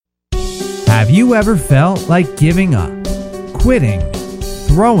Have you ever felt like giving up, quitting,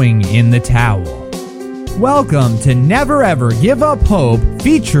 throwing in the towel? Welcome to Never Ever Give Up Hope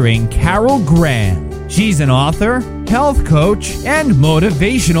featuring Carol Graham. She's an author, health coach, and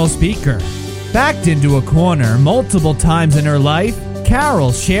motivational speaker. Backed into a corner multiple times in her life,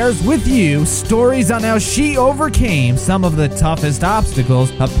 Carol shares with you stories on how she overcame some of the toughest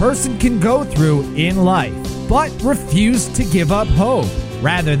obstacles a person can go through in life, but refused to give up hope.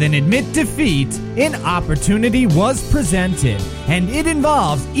 Rather than admit defeat, an opportunity was presented, and it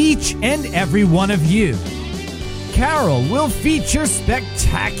involves each and every one of you. Carol will feature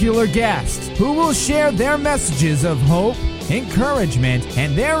spectacular guests who will share their messages of hope, encouragement,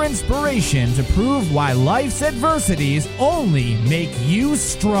 and their inspiration to prove why life's adversities only make you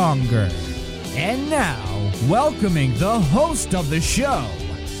stronger. And now, welcoming the host of the show,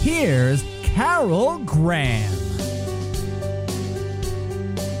 here's Carol Graham.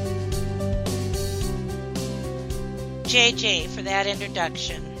 JJ for that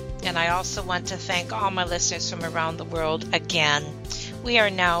introduction, and I also want to thank all my listeners from around the world again. We are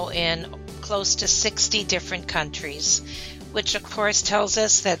now in close to 60 different countries, which of course tells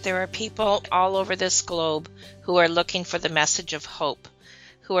us that there are people all over this globe who are looking for the message of hope,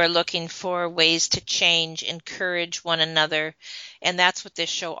 who are looking for ways to change, encourage one another, and that's what this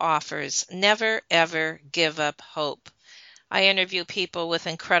show offers. Never, ever give up hope. I interview people with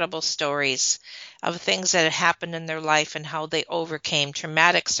incredible stories of things that had happened in their life and how they overcame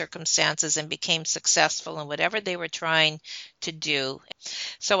traumatic circumstances and became successful in whatever they were trying to do.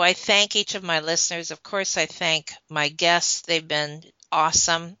 So I thank each of my listeners. Of course, I thank my guests. They've been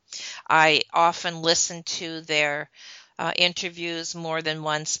awesome. I often listen to their interviews more than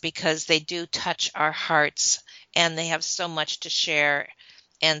once because they do touch our hearts and they have so much to share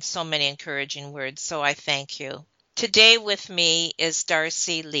and so many encouraging words. So I thank you. Today with me is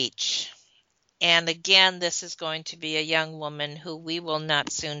Darcy Leach. And again, this is going to be a young woman who we will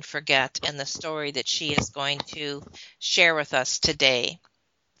not soon forget, and the story that she is going to share with us today.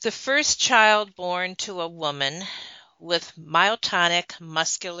 The first child born to a woman with myotonic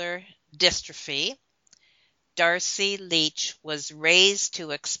muscular dystrophy, Darcy Leach was raised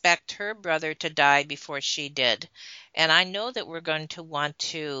to expect her brother to die before she did. And I know that we're going to want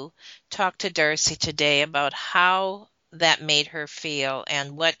to talk to Darcy today about how that made her feel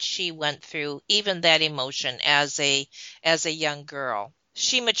and what she went through, even that emotion as a young girl.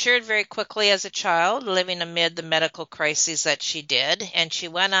 She matured very quickly as a child, living amid the medical crises that she did, and she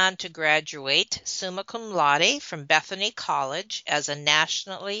went on to graduate summa cum laude from Bethany College as a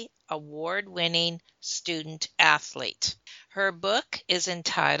nationally award-winning student athlete. Her book is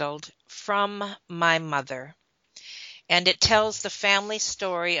entitled From My Mother, and it tells the family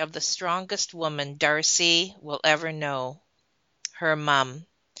story of the strongest woman Darcy will ever know, her mom,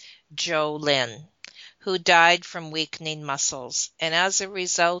 Jo Lynn, who died from weakening muscles. And as a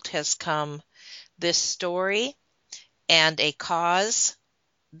result has come this story and a cause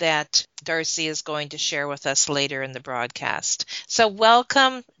that Darcy is going to share with us later in the broadcast. So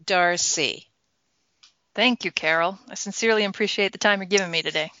welcome, Darcy. Thank you, Carol. I sincerely appreciate the time you're giving me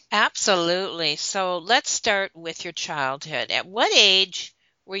today. Absolutely. So let's start with your childhood. At what age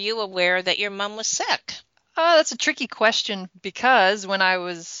were you aware that your mom was sick? That's a tricky question because when I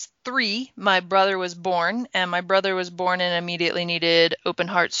was 3, my brother was born, and my brother was born and immediately needed open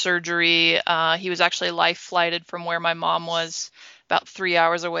heart surgery. He was actually life flighted from where my mom was, about 3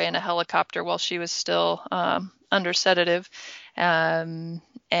 hours away in a helicopter while she was still under sedative.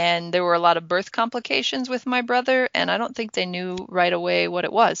 And there were a lot of birth complications with my brother, and I don't think they knew right away what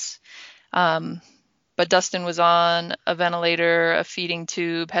it was. But Dustin was on a ventilator, a feeding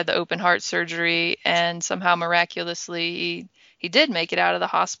tube, had the open heart surgery, and somehow miraculously he did make it out of the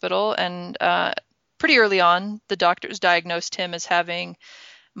hospital. And pretty early on, the doctors diagnosed him as having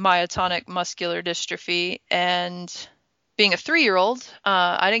myotonic muscular dystrophy. And being a 3-year-old,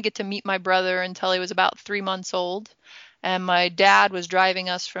 I didn't get to meet my brother until he was about 3 months old. And my dad was driving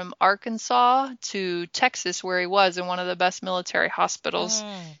us from Arkansas to Texas, where he was in one of the best military hospitals.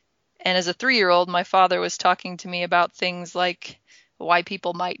 And as a 3-year-old, my father was talking to me about things like why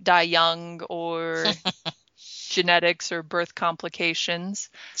people might die young or genetics or birth complications.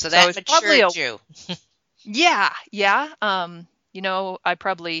 So that matured you. Yeah. I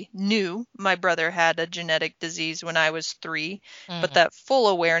probably knew my brother had a genetic disease when I was 3, but that full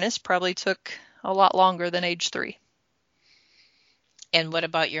awareness probably took a lot longer than age 3. And what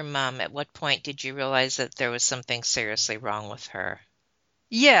about your mom? At what point did you realize that there was something seriously wrong with her?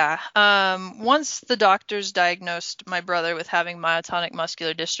 Yeah. Once the doctors diagnosed my brother with having myotonic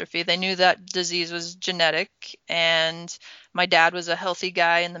muscular dystrophy, they knew that disease was genetic, and my dad was a healthy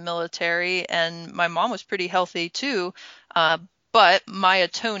guy in the military, and my mom was pretty healthy too. Uh, but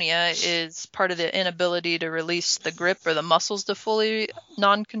myotonia is part of the inability to release the grip or the muscles to fully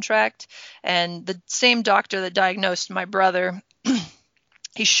non-contract. And the same doctor that diagnosed my brother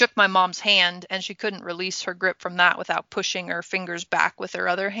he shook my mom's hand and she couldn't release her grip from that without pushing her fingers back with her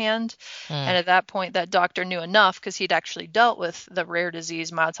other hand. Mm. And at that point, that doctor knew enough because he'd actually dealt with the rare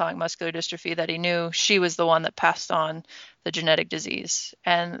disease, myotonic muscular dystrophy, that he knew she was the one that passed on the genetic disease.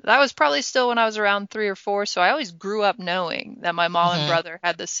 And that was probably still when I was around 3 or 4. So I always grew up knowing that my mom and Hmm. brother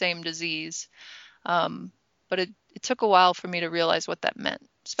had the same disease. But it took a while for me to realize what that meant,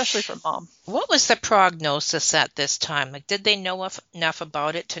 especially for mom. What was the prognosis at this time? Like, did they know enough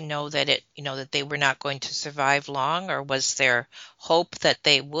about it to know that that they were not going to survive long, or was there hope that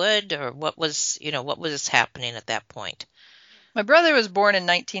they would, or what was happening at that point? My brother was born in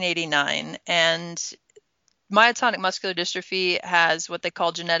 1989, and myotonic muscular dystrophy has what they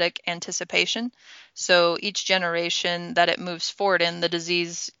call genetic anticipation. So each generation that it moves forward in, the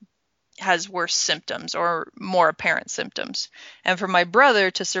disease has worse symptoms or more apparent symptoms. And for my brother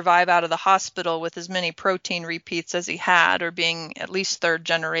to survive out of the hospital with as many protein repeats as he had, or being at least third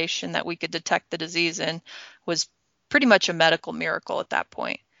generation that we could detect the disease in, was pretty much a medical miracle at that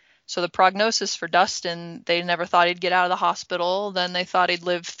point. So the prognosis for Dustin, they never thought he'd get out of the hospital. Then they thought he'd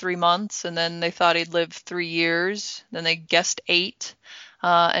live 3 months, and then they thought he'd live 3 years. Then they guessed 8,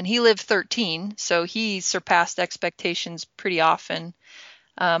 and he lived 13. So he surpassed expectations pretty often.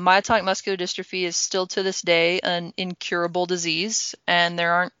 Myotonic muscular dystrophy is still to this day an incurable disease, and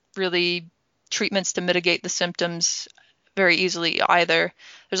there aren't really treatments to mitigate the symptoms very easily either.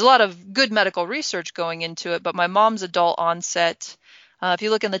 There's a lot of good medical research going into it, but my mom's adult onset, if you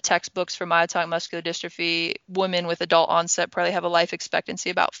look in the textbooks for myotonic muscular dystrophy, women with adult onset probably have a life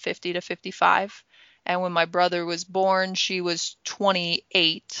expectancy about 50 to 55. And when my brother was born, she was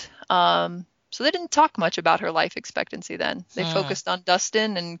 28. So they didn't talk much about her life expectancy then. They Hmm. focused on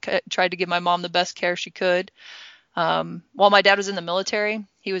Dustin and tried to give my mom the best care she could. While my dad was in the military,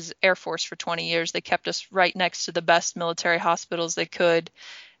 he was Air Force for 20 years. They kept us right next to the best military hospitals they could,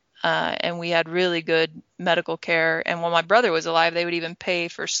 and we had really good medical care. And while my brother was alive, they would even pay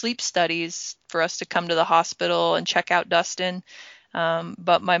for sleep studies for us to come to the hospital and check out Dustin.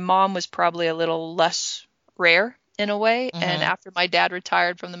 But my mom was probably a little less rare in a way. And Hmm. after my dad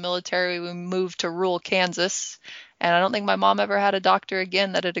retired from the military, we moved to rural Kansas. And I don't think my mom ever had a doctor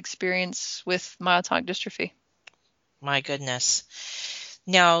again that had experience with myotonic dystrophy. My goodness.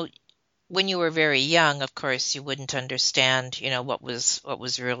 Now, when you were very young, of course, you wouldn't understand, what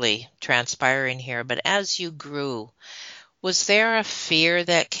was really transpiring here. But as you grew, was there a fear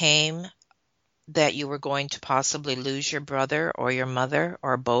that came that you were going to possibly lose your brother or your mother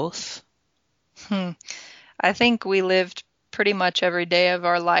or both? Hmm. I think we lived pretty much every day of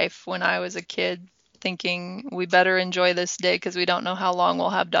our life when I was a kid thinking we better enjoy this day because we don't know how long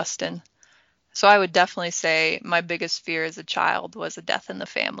we'll have Dustin. So I would definitely say my biggest fear as a child was a death in the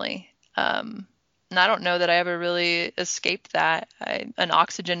family. And I don't know that I ever really escaped that. An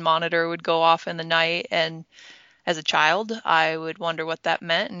oxygen monitor would go off in the night, and as a child, I would wonder what that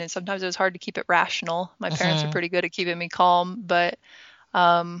meant. And sometimes it was hard to keep it rational. My parents are Hmm. pretty good at keeping me calm, but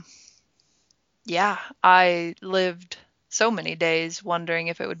um, yeah, I lived so many days wondering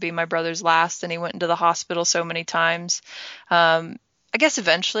if it would be my brother's last, and he went into the hospital so many times. Um, I guess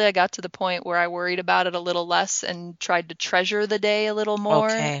eventually I got to the point where I worried about it a little less and tried to treasure the day a little more.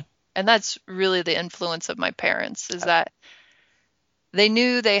 Okay. And that's really the influence of my parents, is that they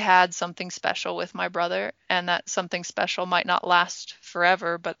knew they had something special with my brother, and that something special might not last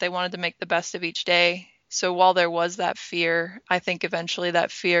forever, but they wanted to make the best of each day. So while there was that fear, I think eventually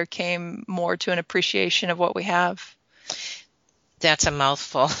that fear came more to an appreciation of what we have. That's a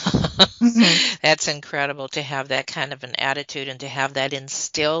mouthful. Hmm. That's incredible to have that kind of an attitude and to have that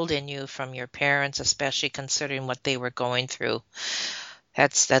instilled in you from your parents, especially considering what they were going through.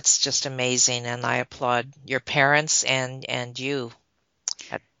 That's just amazing, and I applaud your parents and you.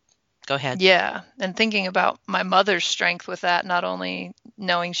 Uh, Go ahead. Yeah, and thinking about my mother's strength with that, not only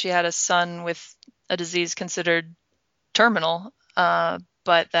knowing she had a son with a disease considered terminal,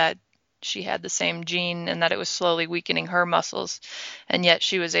 but that she had the same gene and that it was slowly weakening her muscles. And yet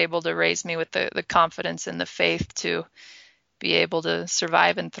she was able to raise me with the confidence and the faith to be able to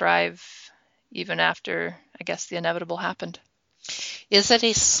survive and thrive even after, I guess, the inevitable happened. Is it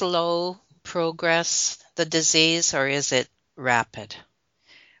a slow progress, the disease, or is it rapid?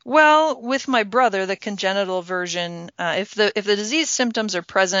 Well, with my brother, the congenital version, if the disease symptoms are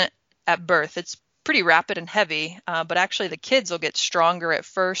present at birth, it's pretty rapid and heavy. But actually, the kids will get stronger at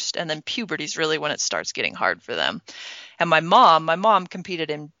first, and then puberty is really when it starts getting hard for them. And my mom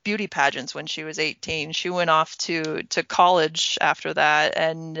competed in beauty pageants when she was 18. She went off to college after that,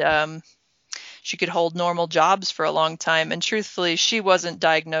 and she could hold normal jobs for a long time. And truthfully, she wasn't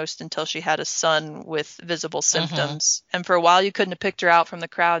diagnosed until she had a son with visible Mm-hmm. symptoms. And for a while, you couldn't have picked her out from the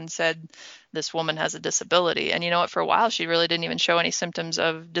crowd and said, this woman has a disability. And you know what? For a while, she really didn't even show any symptoms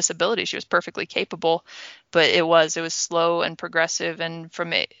of disability. She was perfectly capable, but it was slow and progressive. And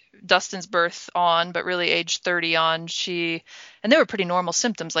from Dustin's birth on, but really age 30 on, and they were pretty normal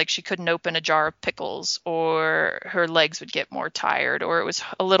symptoms, like she couldn't open a jar of pickles, or her legs would get more tired, or it was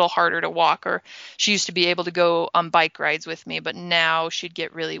a little harder to walk, or she used to be able to go on bike rides with me, but now she'd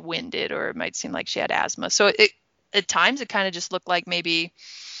get really winded, or it might seem like she had asthma. So at times it kind of just looked like maybe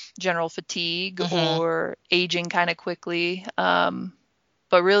general fatigue Mm-hmm. or aging kind of quickly.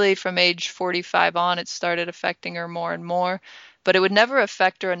 But really from age 45 on, it started affecting her more and more. But it would never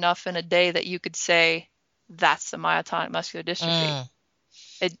affect her enough in a day that you could say, that's the myotonic muscular dystrophy. Mm.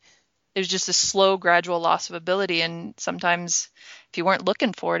 It, it was just a slow, gradual loss of ability. And sometimes if you weren't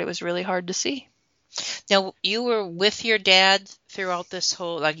looking for it, it was really hard to see. Now, you were with your dad throughout this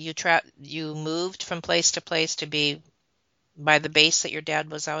whole, like you moved from place to place to be by the base that your dad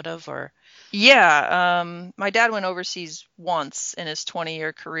was out of, or? Yeah, my dad went overseas once in his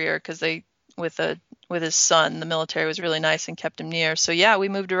 20-year career because with a with his son, the military was really nice and kept him near. So yeah, we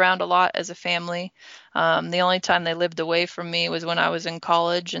moved around a lot as a family. The only time they lived away from me was when I was in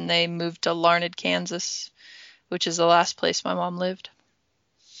college, and they moved to Larned, Kansas, which is the last place my mom lived.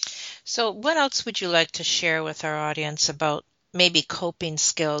 So, what else would you like to share with our audience about maybe coping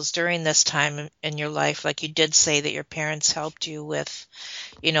skills during this time in your life? Like you did say that your parents helped you with,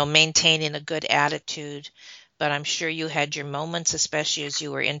 maintaining a good attitude, but I'm sure you had your moments, especially as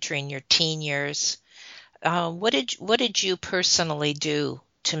you were entering your teen years. What did you personally do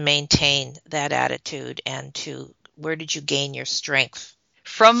to maintain that attitude, and to where did you gain your strength?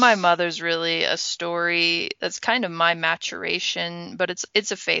 From my mother's really a story that's kind of my maturation, but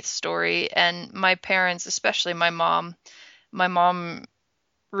it's a faith story. And my parents, especially my mom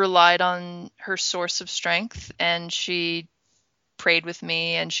relied on her source of strength, and she prayed with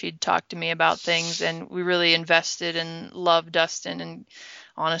me and she'd talk to me about things, and we really invested and loved Dustin, and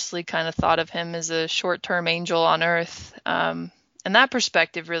honestly kind of thought of him as a short-term angel on earth. And that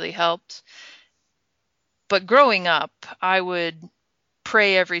perspective really helped. But growing up, I would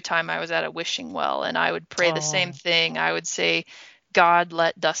pray every time I was at a wishing well, and I would pray the same Oh, thing. I would say, God,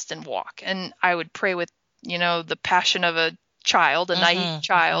 let Dustin walk. And I would pray with, the passion of a child, a naive mm-hmm,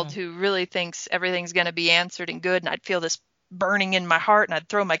 child mm-hmm. who really thinks everything's going to be answered and good. And I'd feel this burning in my heart, and I'd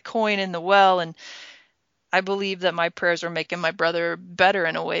throw my coin in the well. And I believe that my prayers were making my brother better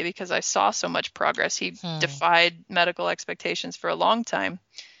in a way because I saw so much progress. He Hmm. defied medical expectations for a long time.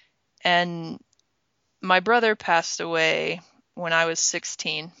 And my brother passed away when I was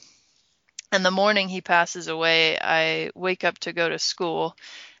 16. And the morning he passes away, I wake up to go to school,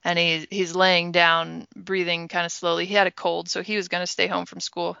 and he's laying down, breathing kind of slowly. He had a cold, so he was going to stay home from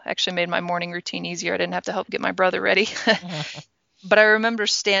school. Actually made my morning routine easier. I didn't have to help get my brother ready. But I remember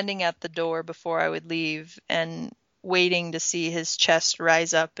standing at the door before I would leave and waiting to see his chest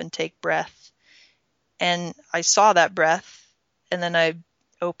rise up and take breath. And I saw that breath, and then I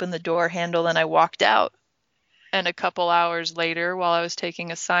opened the door handle and I walked out. And a couple hours later, while I was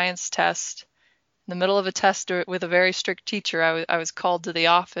taking a science test, in the middle of a test with a very strict teacher, I was called to the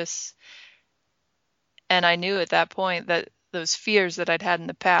office. And I knew at that point that those fears that I'd had in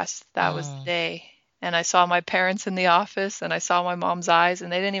the past, that was the Mm. day. And I saw my parents in the office, and I saw my mom's eyes,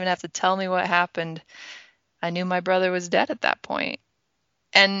 and they didn't even have to tell me what happened. I knew my brother was dead at that point.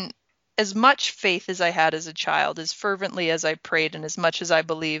 And as much faith as I had as a child, as fervently as I prayed, and as much as I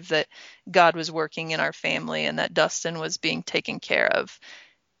believed that God was working in our family and that Dustin was being taken care of,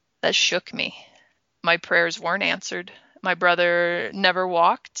 that shook me. My prayers weren't answered. My brother never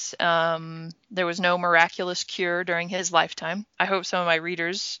walked. There was no miraculous cure during his lifetime. I hope some of my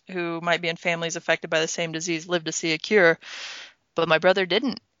readers who might be in families affected by the same disease live to see a cure, but my brother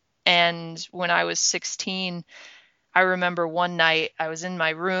didn't. And when I was 16, I remember one night I was in my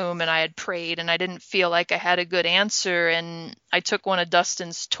room and I had prayed and I didn't feel like I had a good answer. And I took one of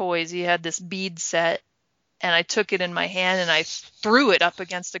Dustin's toys. He had this bead set, and I took it in my hand and I threw it up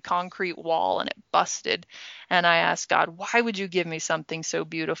against a concrete wall, and it busted. And I asked God, why would you give me something so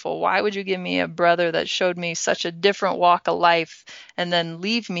beautiful? Why would you give me a brother that showed me such a different walk of life, and then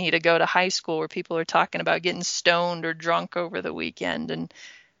leave me to go to high school where people are talking about getting stoned or drunk over the weekend? And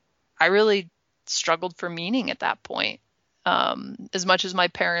I really struggled for meaning at that point. As much as my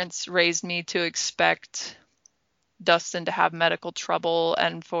parents raised me to expect Dustin to have medical trouble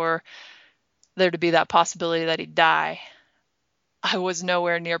and for there to be that possibility that he'd die, I was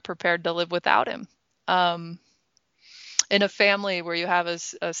nowhere near prepared to live without him. In a family where you have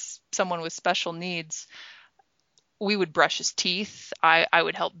someone with special needs, we would brush his teeth. I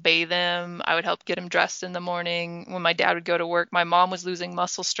would help bathe him. I would help get him dressed in the morning. When my dad would go to work, my mom was losing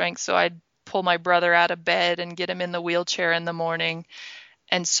muscle strength, so I'd pull my brother out of bed and get him in the wheelchair in the morning.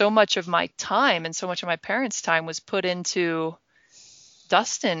 And so much of my time and so much of my parents' time was put into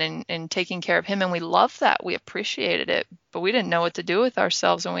Dustin and taking care of him. And we loved that. We appreciated it, but we didn't know what to do with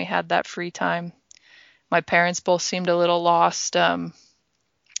ourselves when we had that free time. My parents both seemed a little lost.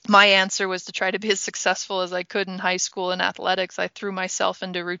 My answer was to try to be as successful as I could in high school in athletics. I threw myself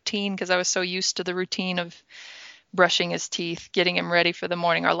into routine because I was so used to the routine of brushing his teeth, getting him ready for the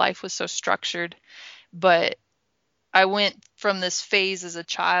morning. Our life was so structured. But I went from this phase as a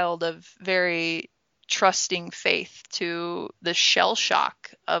child of very trusting faith to the shell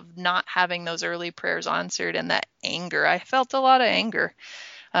shock of not having those early prayers answered and that anger. I felt a lot of anger.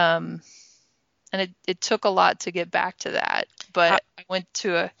 And it took a lot to get back to that. But I went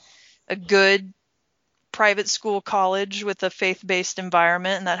to a good private school college with a faith-based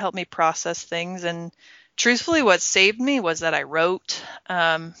environment, and that helped me process things. And truthfully, what saved me was that I wrote.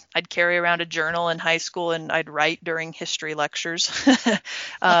 I'd carry around a journal in high school, and I'd write during history lectures.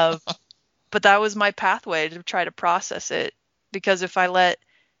 But that was my pathway to try to process it, because if I let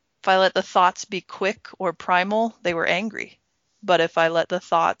the thoughts be quick or primal, they were angry. But if I let the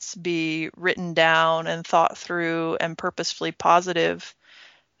thoughts be written down and thought through and purposefully positive,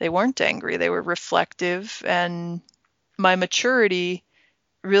 they weren't angry. They were reflective. And my maturity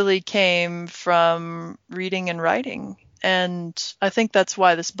really came from reading and writing. And I think that's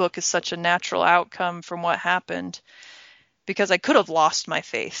why this book is such a natural outcome from what happened, because I could have lost my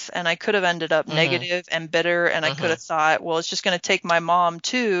faith and I could have ended up negative and bitter, and I could have thought, well, it's just going to take my mom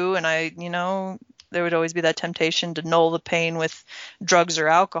too. And there would always be that temptation to null the pain with drugs or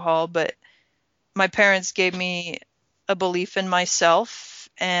alcohol. But my parents gave me a belief in myself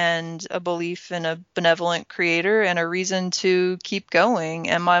and a belief in a benevolent creator and a reason to keep going.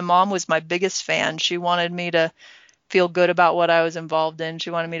 And my mom was my biggest fan. She wanted me to feel good about what I was involved in.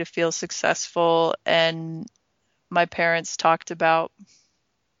 She wanted me to feel successful. And my parents talked about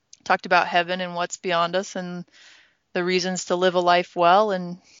heaven and what's beyond us and the reasons to live a life well.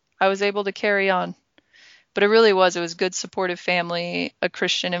 And I was able to carry on. But it was good supportive family, a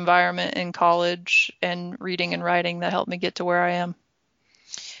Christian environment in college, and reading and writing that helped me get to where I am.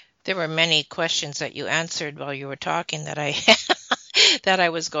 There were many questions that you answered while you were talking that I that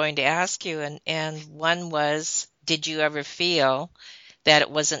I was going to ask you, and one was, did you ever feel that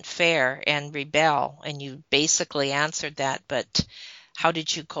it wasn't fair and rebel? And you basically answered that, but how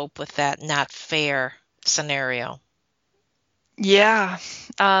did you cope with that not fair scenario? Yeah,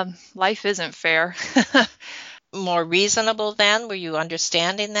 life isn't fair. More reasonable then? Were you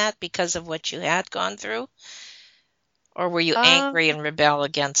understanding that because of what you had gone through? Or were you angry and rebel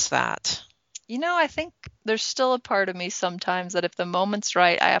against that? I think there's still a part of me sometimes that if the moment's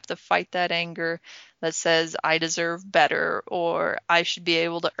right, I have to fight that anger that says I deserve better, or I should be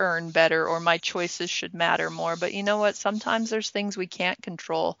able to earn better, or my choices should matter more. But you know what? Sometimes there's things we can't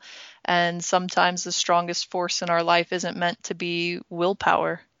control. And sometimes the strongest force in our life isn't meant to be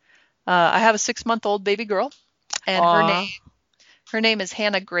willpower. I have a 6-month-old baby girl, and her name is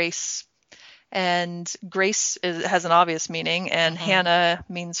Hannah Grace. And grace has an obvious meaning, and Hannah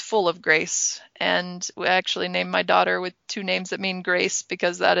means full of grace. And we actually named my daughter with 2 names that mean grace,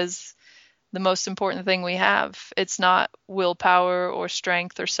 because that is the most important thing we have. It's not willpower or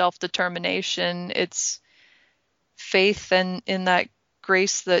strength or self-determination. It's faith and in that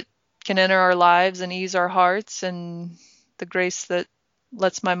grace that can enter our lives and ease our hearts, and the grace that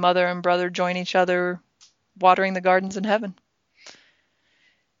lets my mother and brother join each other watering the gardens in heaven.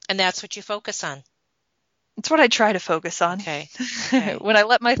 And that's what you focus on? It's what I try to focus on. Okay. When I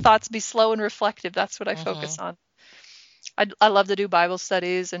let my thoughts be slow and reflective, that's what I focus on. I love to do Bible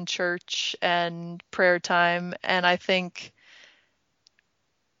studies and church and prayer time. And I think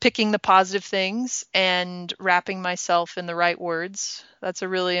picking the positive things and wrapping myself in the right words, that's a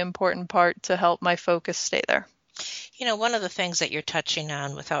really important part to help my focus stay there. One of the things that you're touching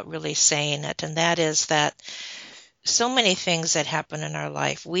on without really saying it, and that is that so many things that happen in our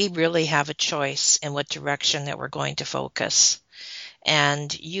life, we really have a choice in what direction that we're going to focus.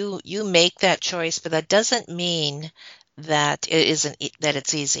 And you make that choice, but that doesn't mean that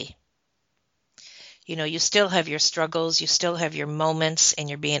it's easy. You still have your struggles, you still have your moments, and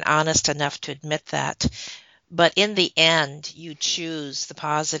you're being honest enough to admit that. But in the end, you choose the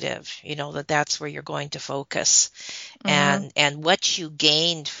positive, that's where you're going to focus, Mm-hmm. and what you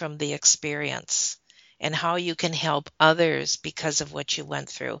gained from the experience and how you can help others because of what you went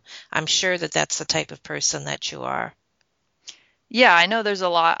through. I'm sure that that's the type of person that you are. Yeah, I know there's a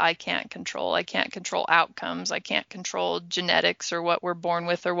lot I can't control. I can't control outcomes. I can't control genetics or what we're born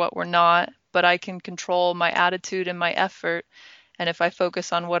with or what we're not, but I can control my attitude and my effort. And if I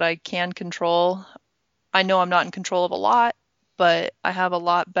focus on what I can control, I know I'm not in control of a lot, but I have a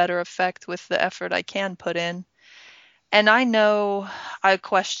lot better effect with the effort I can put in. And I know I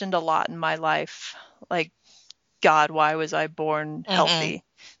questioned a lot in my life, like, God, why was I born Hmm. healthy?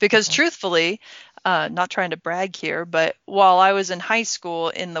 Because truthfully, not trying to brag here, but while I was in high school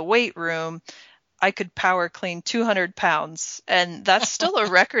in the weight room, I could power clean 200 pounds. And that's still a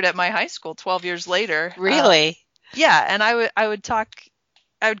record at my high school 12 years later. Really? Yeah. And I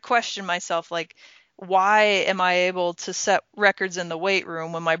would question myself, like, why am I able to set records in the weight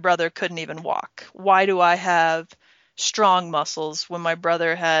room when my brother couldn't even walk? Why do I have strong muscles when my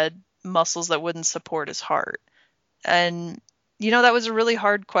brother had muscles that wouldn't support his heart? And that was a really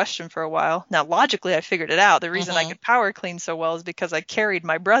hard question for a while. Now, logically, I figured it out. The reason I Hmm. could power clean so well is because I carried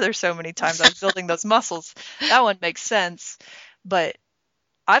my brother so many times. I was building those muscles. That one makes sense. But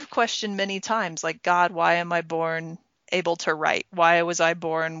I've questioned many times, like, God, why am I born able to write? Why was I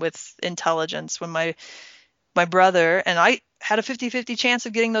born with intelligence when my brother and I had a 50-50 chance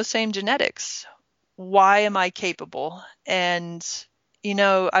of getting those same genetics? Why am I capable? And,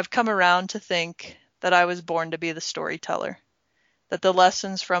 I've come around to think that I was born to be the storyteller, that the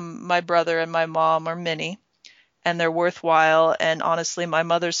lessons from my brother and my mom are many and they're worthwhile. And honestly, my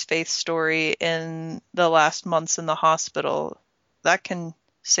mother's faith story in the last months in the hospital, that can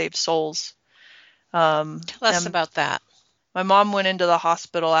save souls. Tell us And about that. my mom went into the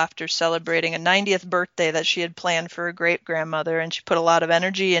hospital after celebrating a 90th birthday that she had planned for a great grandmother, and she put a lot of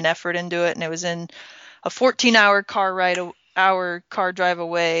energy and effort into it. And it was in a 14-hour car drive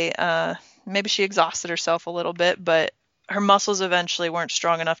away. Maybe she exhausted herself a little bit, but her muscles eventually weren't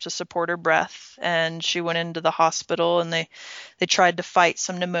strong enough to support her breath, and she went into the hospital, and they tried to fight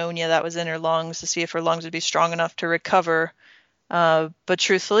some pneumonia that was in her lungs to see if her lungs would be strong enough to recover. But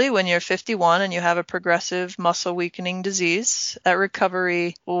truthfully, when you're 51 and you have a progressive muscle weakening disease, that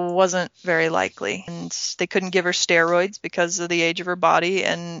recovery wasn't very likely. And they couldn't give her steroids because of the age of her body.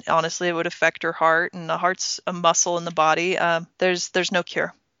 And honestly, it would affect her heart. And the heart's a muscle in the body. There's no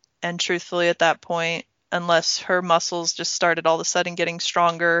cure. And truthfully, at that point, unless her muscles just started all of a sudden getting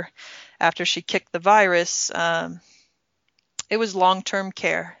stronger after she kicked the virus, it was long-term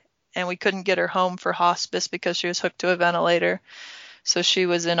care. And we couldn't get her home for hospice because she was hooked to a ventilator. So she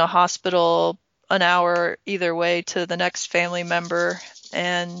was in a hospital an hour either way to the next family member.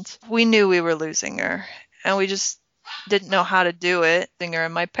 And we knew we were losing her. And we just didn't know how to do it.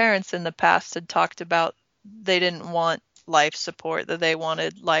 And my parents in the past had talked about they didn't want life support, that they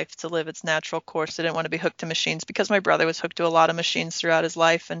wanted life to live its natural course. They didn't want to be hooked to machines because my brother was hooked to a lot of machines throughout his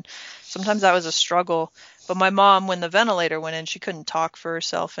life. And sometimes that was a struggle. But my mom, when the ventilator went in, she couldn't talk for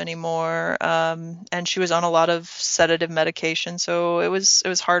herself anymore, and she was on a lot of sedative medication, so it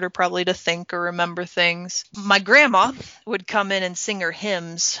was harder probably to think or remember things. My grandma would come in and sing her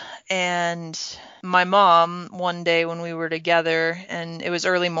hymns, and my mom, one day when we were together, and it was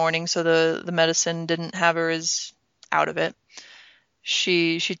early morning, so the medicine didn't have her as out of it.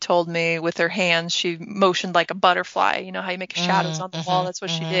 She told me with her hands, she motioned like a butterfly. You know how you make shadows on the wall? Mm-hmm. That's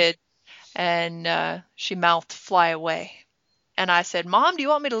what she Mm-hmm. did. And she mouthed, "Fly away." And I said, "Mom, do you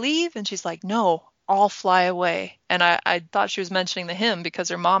want me to leave?" And she's like, "No, I'll fly away." And I thought she was mentioning the hymn because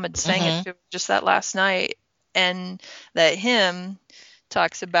her mom had sang it Mm-hmm. to her just that last night. And that hymn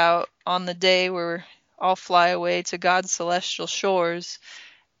talks about on the day where I'll fly away to God's celestial shores.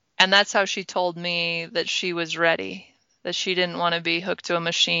 And that's how she told me that she was ready, that she didn't want to be hooked to a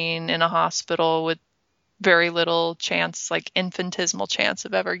machine in a hospital with very little chance, like infinitesimal chance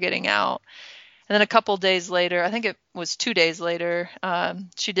of ever getting out. And then a couple days later, I think it was 2 days later,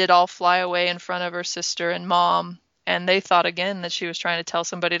 she did all fly away in front of her sister and mom. And they thought again that she was trying to tell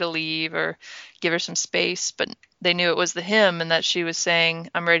somebody to leave or give her some space, but they knew it was the hymn and that she was saying,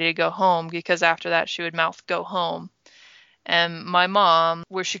 "I'm ready to go home," because after that she would mouth, "Go home." And my mom,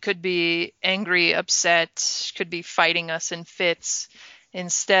 where she could be angry, upset, could be fighting us in fits,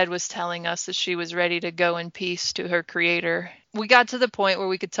 instead was telling us that she was ready to go in peace to her creator. We got to the point where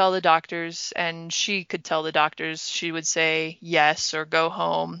we could tell the doctors, and she could tell the doctors. She would say yes or go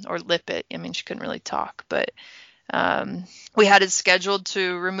home or lip it. I mean, she couldn't really talk, but We had it scheduled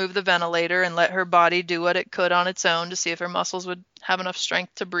to remove the ventilator and let her body do what it could on its own to see if her muscles would have enough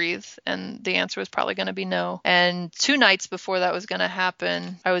strength to breathe. And the answer was probably going to be no. And 2 nights before that was going to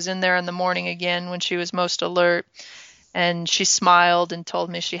happen, I was in there in the morning again when she was most alert. And she smiled and told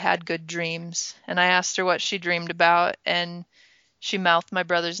me she had good dreams. And I asked her what she dreamed about. And she mouthed my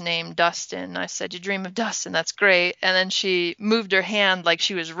brother's name, Dustin. I said, "You dream of Dustin, that's great." And then she moved her hand like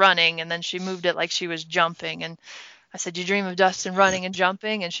she was running. And then she moved it like she was jumping. And I said, "You dream of Dustin running and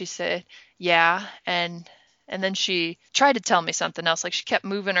jumping?" And she said, "Yeah." And then she tried to tell me something else. Like she kept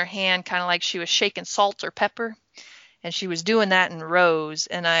moving her hand kind of like she was shaking salt or pepper. And she was doing that in rows.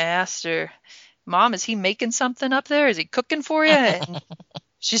 And I asked her, "Mom, is he making something up there? Is he cooking for you?" And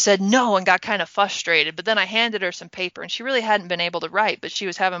she said no and got kind of frustrated. But then I handed her some paper, and she really hadn't been able to write, but she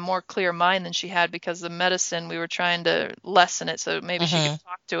was having more clear mind than she had because the medicine, we were trying to lessen it so maybe she could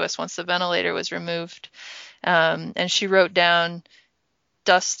talk to us once the ventilator was removed. And she wrote down,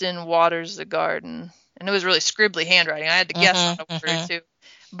 "Dustin waters the garden." And it was really scribbly handwriting. I had to guess on a word or two.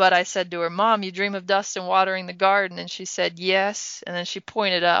 But I said to her, "Mom, you dream of Dustin watering the garden?" And she said, "Yes." And then she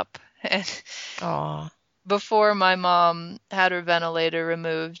pointed up. And before my mom had her ventilator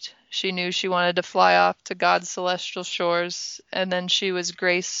removed, she knew she wanted to fly off to God's celestial shores. And then she was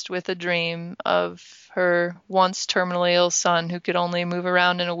graced with a dream of her once terminally ill son who could only move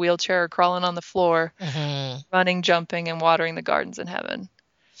around in a wheelchair or crawling on the floor, running, jumping, and watering the gardens in heaven.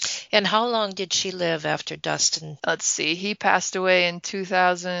 And how long did she live after Dustin? Let's see. He passed away in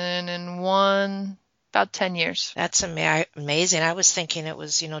 2001, about 10 years. That's amazing. I was thinking it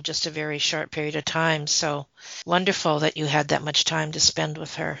was, just a very short period of time. So wonderful that you had that much time to spend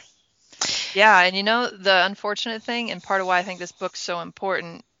with her. Yeah. And the unfortunate thing, and part of why I think this book's so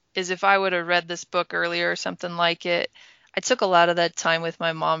important, is if I would have read this book earlier or something like it, I took a lot of that time with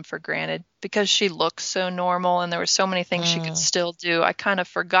my mom for granted because she looked so normal and there were so many things she could still do. I kind of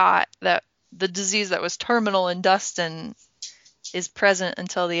forgot that the disease that was terminal in Dustin is present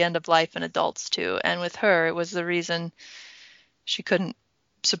until the end of life in adults too. And with her, it was the reason she couldn't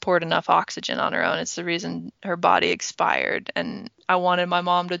support enough oxygen on her own. It's the reason her body expired. And I wanted my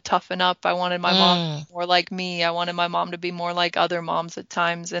mom to toughen up. I wanted my mom to be more like me. I wanted my mom to be more like other moms at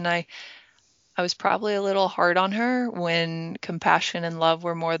times. And I was probably a little hard on her when compassion and love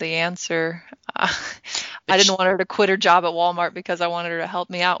were more the answer. I didn't want her to quit her job at Walmart because I wanted her to help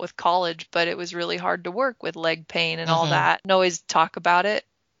me out with college, but it was really hard to work with leg pain and all that and always talk about it.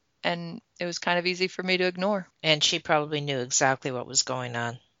 And it was kind of easy for me to ignore. And she probably knew exactly what was going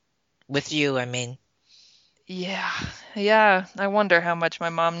on with you, I mean. Yeah. I wonder how much my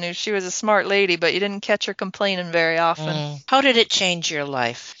mom knew. She was a smart lady, but you didn't catch her complaining very often. How did it change your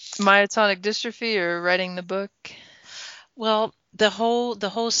life? Myotonic dystrophy or writing the book? Well, the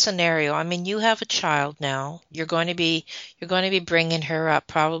whole scenario. I mean, you have a child now. You're going to be bringing her up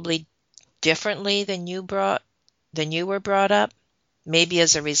probably differently than you were brought up, maybe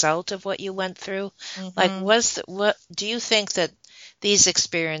as a result of what you went through. Like, what do you think that these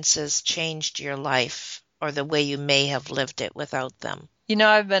experiences changed your life or the way you may have lived it without them?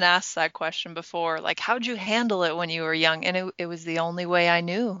 I've been asked that question before, like, how'd you handle it when you were young? And it was the only way I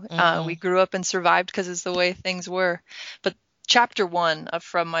knew. We grew up and survived because it's the way things were. But chapter 1 of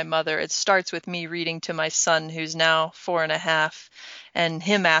From My Mother, it starts with me reading to my son, who's now 4.5, and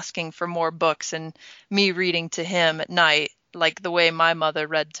him asking for more books and me reading to him at night, like the way my mother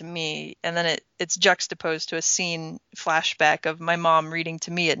read to me. And then it's juxtaposed to a scene flashback of my mom reading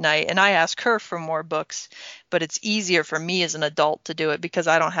to me at night. And I ask her for more books, but it's easier for me as an adult to do it because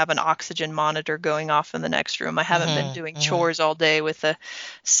I don't have an oxygen monitor going off in the next room. I haven't been doing chores all day with a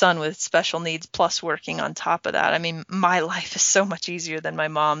son with special needs plus working on top of that. I mean, my life is so much easier than my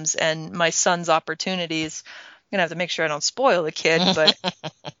mom's, and my son's opportunities, I'm going to have to make sure I don't spoil the kid, but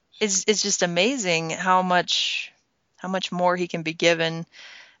it's just amazing how much more he can be given.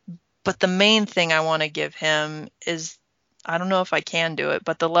 But the main thing I want to give him is, I don't know if I can do it,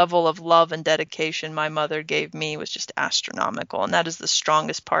 but the level of love and dedication my mother gave me was just astronomical. And that is the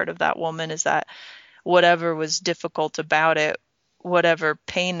strongest part of that woman, is that whatever was difficult about it, whatever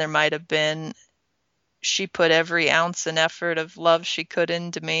pain there might have been, she put every ounce and effort of love she could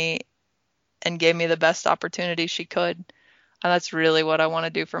into me and gave me the best opportunity she could. And that's really what I want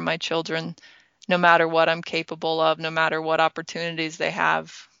to do for my children. No matter what I'm capable of, no matter what opportunities they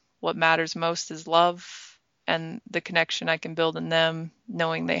have, what matters most is love and the connection I can build in them,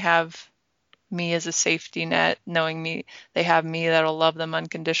 knowing they have me as a safety net, knowing they have me that'll love them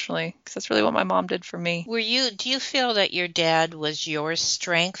unconditionally, because that's really what my mom did for me. Do you feel that your dad was your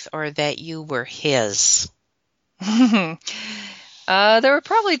strength or that you were his? There were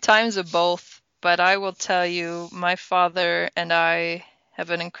probably times of both. but I will tell you, my father and I have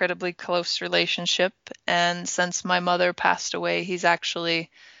an incredibly close relationship. And since my mother passed away, he's actually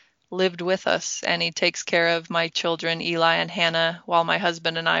lived with us and he takes care of my children, Eli and Hannah, while my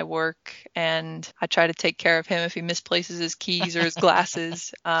husband and I work. And I try to take care of him if he misplaces his keys or his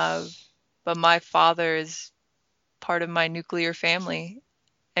glasses. But my father is part of my nuclear family,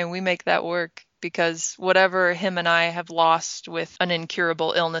 and we make that work because whatever him and I have lost with an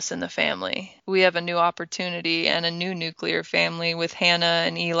incurable illness in the family, we have a new opportunity and a new nuclear family with Hannah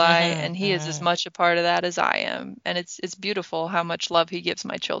and Eli, and he is as much a part of that as I am. And it's beautiful how much love he gives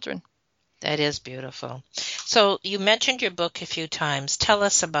my children. That is beautiful. So you mentioned your book a few times. Tell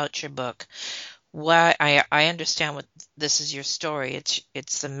us about your book. Why I understand what this is your story.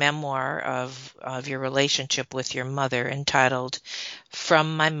 It's the memoir of your relationship with your mother entitled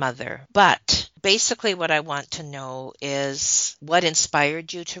From My Mother. But basically what I want to know is what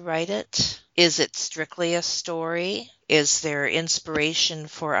inspired you to write it? Is it strictly a story? Is there inspiration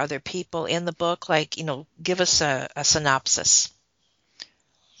for other people in the book? Like, give us a synopsis.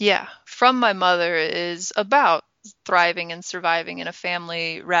 Yeah, From My Mother is about thriving and surviving in a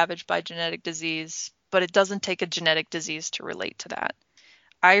family ravaged by genetic disease, but it doesn't take a genetic disease to relate to that.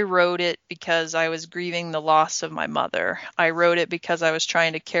 I wrote it because I was grieving the loss of my mother. I wrote it because I was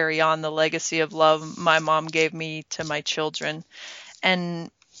trying to carry on the legacy of love my mom gave me to my children.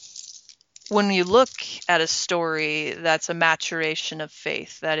 And when you look at a story that's a maturation of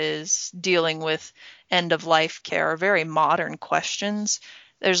faith, that is dealing with end-of-life care, or very modern questions,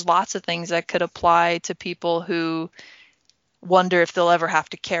 there's lots of things that could apply to people who wonder if they'll ever have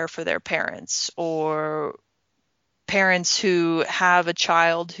to care for their parents, or parents who have a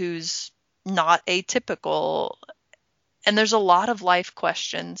child who's not atypical. And there's a lot of life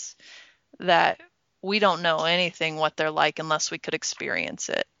questions that we don't know anything what they're like unless we could experience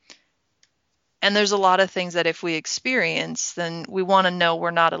it. And there's a lot of things that if we experience, then we want to know we're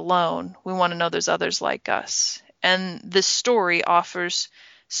not alone. We want to know there's others like us. And this story offers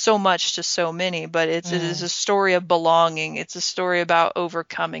so much to so many, but it is a story of belonging. It's a story about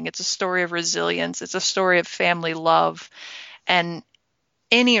overcoming. It's a story of resilience. It's a story of family love. And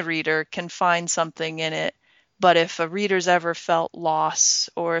any reader can find something in it. But if a reader's ever felt loss,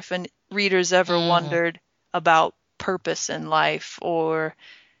 or if a reader's ever wondered about purpose in life, or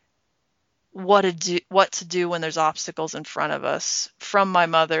what to do when there's obstacles in front of us, From My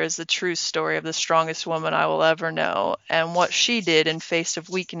Mother is the true story of the strongest woman I will ever know. And what she did in face of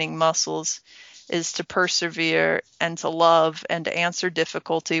weakening muscles is to persevere and to love and to answer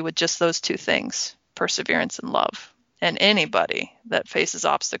difficulty with just those two things, perseverance and love. And anybody that faces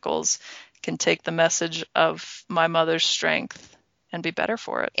obstacles can take the message of my mother's strength and be better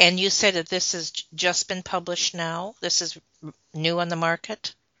for it. And you said that this has just been published now? This is new on the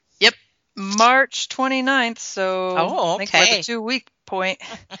market? Yep. March 29th, so I think we're at the 2-week point.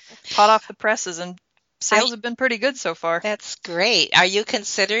 Hot off the presses, and sales have been pretty good so far. That's great. Are you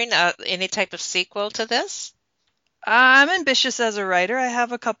considering any type of sequel to this? I'm ambitious as a writer. I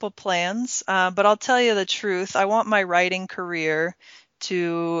have a couple plans, but I'll tell you the truth. I want my writing career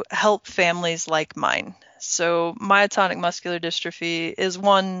to help families like mine. So myotonic muscular dystrophy is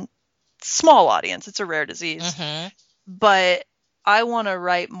one small audience. It's a rare disease, but I want to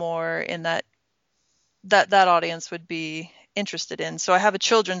write more in that audience would be interested in. So I have a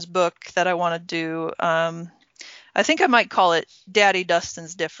children's book that I want to do. I think I might call it Daddy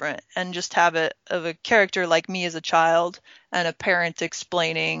Dustin's Different, and just have it of a character like me as a child and a parent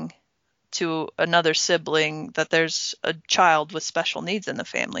explaining to another sibling that there's a child with special needs in the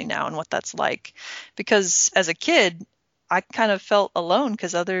family now and what that's like. Because as a kid, I kind of felt alone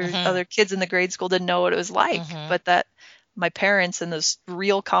because other kids in the grade school didn't know what it was like, but that my parents and those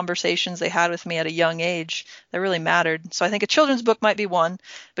real conversations they had with me at a young age, that really mattered. So I think a children's book might be one.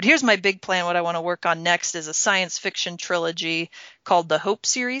 But here's my big plan. What I want to work on next is a science fiction trilogy called the Hope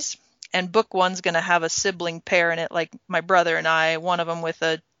series. And book one's going to have a sibling pair in it, like my brother and I, one of them with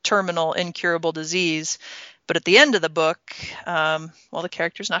a terminal incurable disease. But at the end of the book, the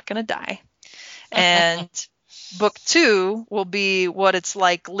character's not going to die. And book two will be what it's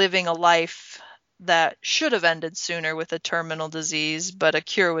like living a life that should have ended sooner with a terminal disease, but a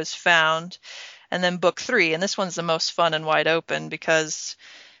cure was found. And then book three, and this one's the most fun and wide open, because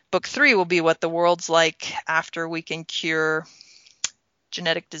book three will be what the world's like after we can cure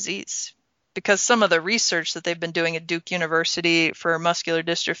genetic disease. Because some of the research that they've been doing at Duke University for muscular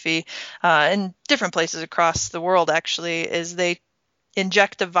dystrophy, in different places across the world actually, is they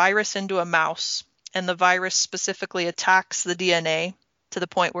inject a virus into a mouse, and the virus specifically attacks the DNA to the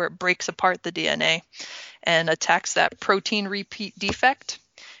point where it breaks apart the DNA and attacks that protein repeat defect.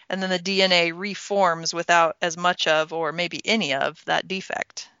 and then the DNA reforms without as much of, or maybe any of, that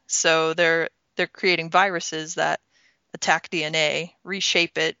defect. So they're creating viruses that attack DNA,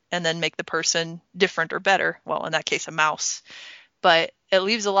 reshape it, and then make the person different or better. Well, in that case, a mouse. But it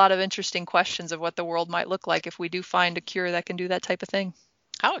leaves a lot of interesting questions of what the world might look like if we do find a cure that can do that type of thing.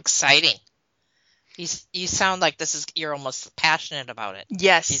 How exciting. You sound like you're almost passionate about it.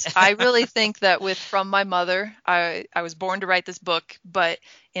 Yes, I really think that From My Mother, I was born to write this book, but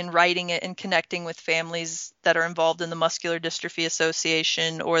in writing it and connecting with families that are involved in the Muscular Dystrophy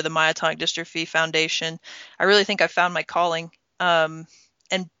Association or the Myotonic Dystrophy Foundation, I really think I found my calling. And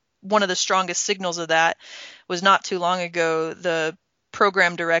one of the strongest signals of that was not too long ago, the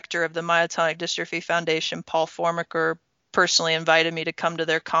program director of the Myotonic Dystrophy Foundation, Paul Formiker, personally invited me to come to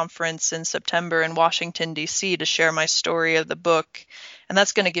their conference in September in Washington, D.C. to share my story of the book. And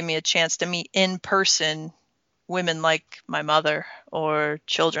that's going to give me a chance to meet in person women like my mother or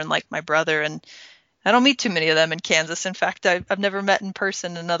children like my brother. And I don't meet too many of them in Kansas. In fact, I've never met in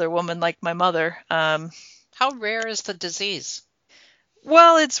person another woman like my mother. How rare is the disease?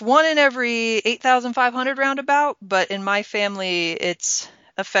 Well, it's 1 in every 8,500 roundabout, but in my family, it's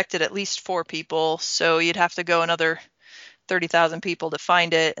affected at least 4 people. So you'd have to go another 30,000 people to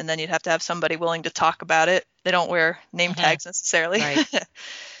find it, and then you'd have to have somebody willing to talk about it. They don't wear name tags necessarily.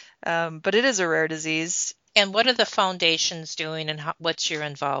 Right. But it is a rare disease. And what are the foundations doing, and what's your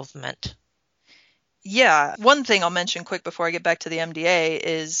involvement? Yeah, one thing I'll mention quick before I get back to the MDA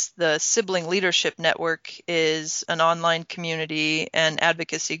is the Sibling Leadership Network is an online community and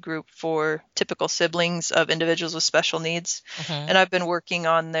advocacy group for typical siblings of individuals with special needs. And I've been working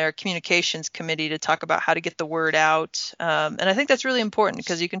on their communications committee to talk about how to get the word out. And I think that's really important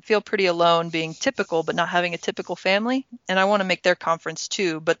because you can feel pretty alone being typical but not having a typical family. And I want to make their conference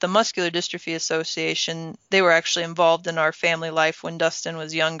too. But the Muscular Dystrophy Association, they were actually involved in our family life when Dustin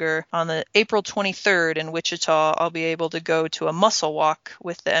was younger. On the April 23rd, in Wichita, I'll be able to go to a muscle walk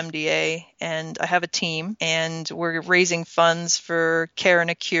with the MDA, and I have a team, and we're raising funds for Care and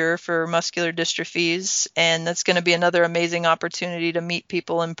a Cure for muscular dystrophies, and that's going to be another amazing opportunity to meet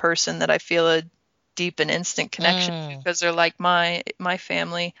people in person that I feel a deep and instant connection to because they're like my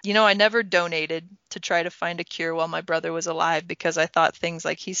family. You know, I never donated to try to find a cure while my brother was alive because I thought things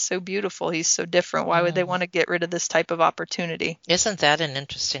like, he's so beautiful, he's so different, why would they want to get rid of this type of opportunity? Isn't that an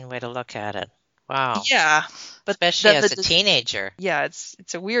interesting way to look at it? Wow. Yeah. But especially as a teenager. Yeah,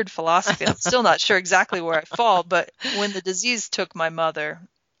 it's a weird philosophy. I'm still not sure exactly where I fall, but when the disease took my mother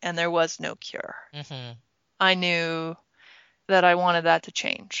and there was no cure, I knew that I wanted that to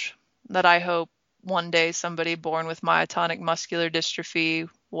change, that I hope one day somebody born with myotonic muscular dystrophy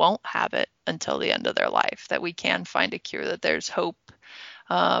won't have it until the end of their life, that we can find a cure, that there's hope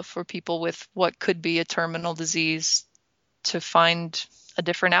for people with what could be a terminal disease to find a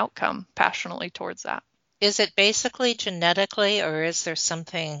different outcome passionately towards that. Is it basically genetically, or is there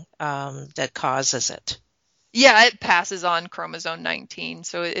something that causes it? Yeah, it passes on chromosome 19,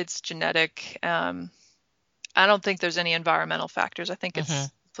 so it's genetic. I don't think there's any environmental factors. I think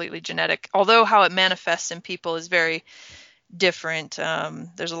it's completely genetic, although how it manifests in people is very different.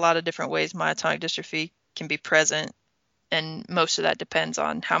 There's a lot of different ways myotonic dystrophy can be present, and most of that depends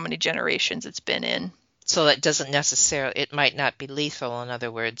on how many generations it's been in. So that doesn't necessarily, it might not be lethal, in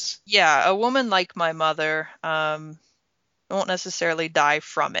other words. Yeah, a woman like my mother won't necessarily die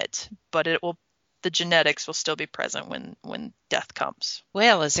from it, but the genetics will still be present when death comes.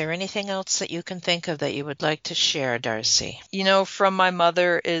 Well, is there anything else that you can think of that you would like to share, Darcy? You know, From My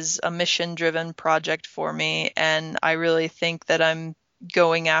Mother is a mission-driven project for me, and I really think that I'm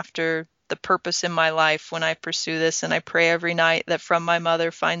going after the purpose in my life when I pursue this, and I pray every night that From My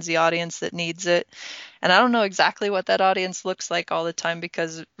Mother finds the audience that needs it. And I don't know exactly what that audience looks like all the time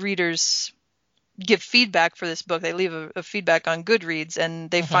because readers give feedback for this book. They leave a feedback on Goodreads,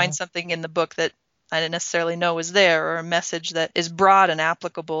 and they find something in the book that I didn't necessarily know was there, or a message that is broad and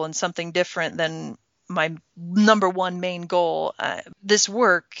applicable and something different than my number one main goal. This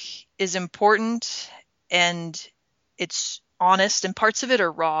work is important, and it's honest, and parts of it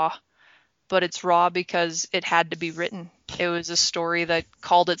are raw, but it's raw because it had to be written. It was a story that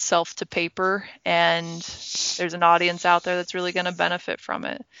called itself to paper, and there's an audience out there that's really going to benefit from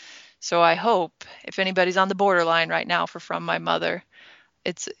it. So I hope, if anybody's on the borderline right now for From My Mother,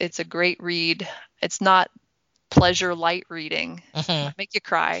 it's a great read. It's not pleasure light reading, make you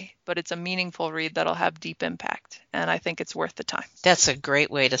cry, but it's a meaningful read that'll have deep impact, and I think it's worth the time. That's a great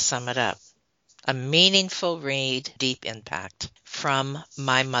way to sum it up. A meaningful read, deep impact. From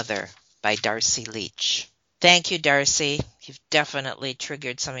My Mother by Darcy Leach. Thank you, Darcy. You've definitely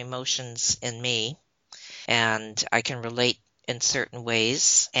triggered some emotions in me, and I can relate in certain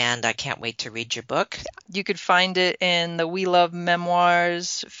ways, and I can't wait to read your book. You could find it in the We Love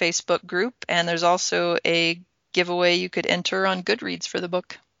Memoirs Facebook group, and there's also a giveaway you could enter on Goodreads for the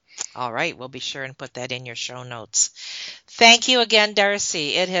book. All right, we'll be sure and put that in your show notes. Thank you again,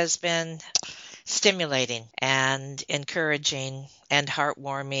 Darcy. It has been stimulating and encouraging and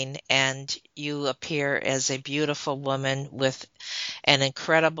heartwarming, and you appear as a beautiful woman with an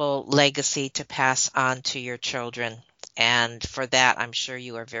incredible legacy to pass on to your children. And for that, I'm sure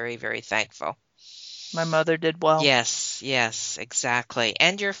you are very, very thankful. My mother did well. Yes, exactly.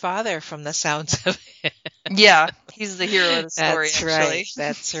 And your father, from the sounds of it. Yeah, he's the hero of the story, That's actually. right.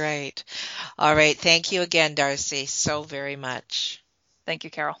 That's right. All right. Thank you again, Darcy, so very much. Thank you,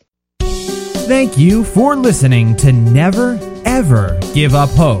 Carol. Thank you for listening to Never Ever Give Up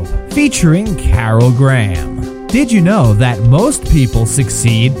Hope, featuring Carol Graham. Did you know that most people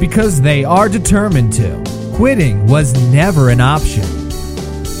succeed because they are determined to? Quitting was never an option.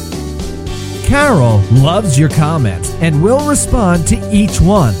 Carol loves your comments and will respond to each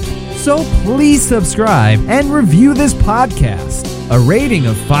one. So please subscribe and review this podcast. A rating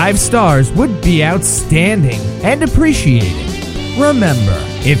of 5 stars would be outstanding and appreciated. Remember,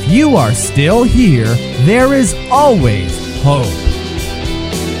 if you are still here, there is always hope.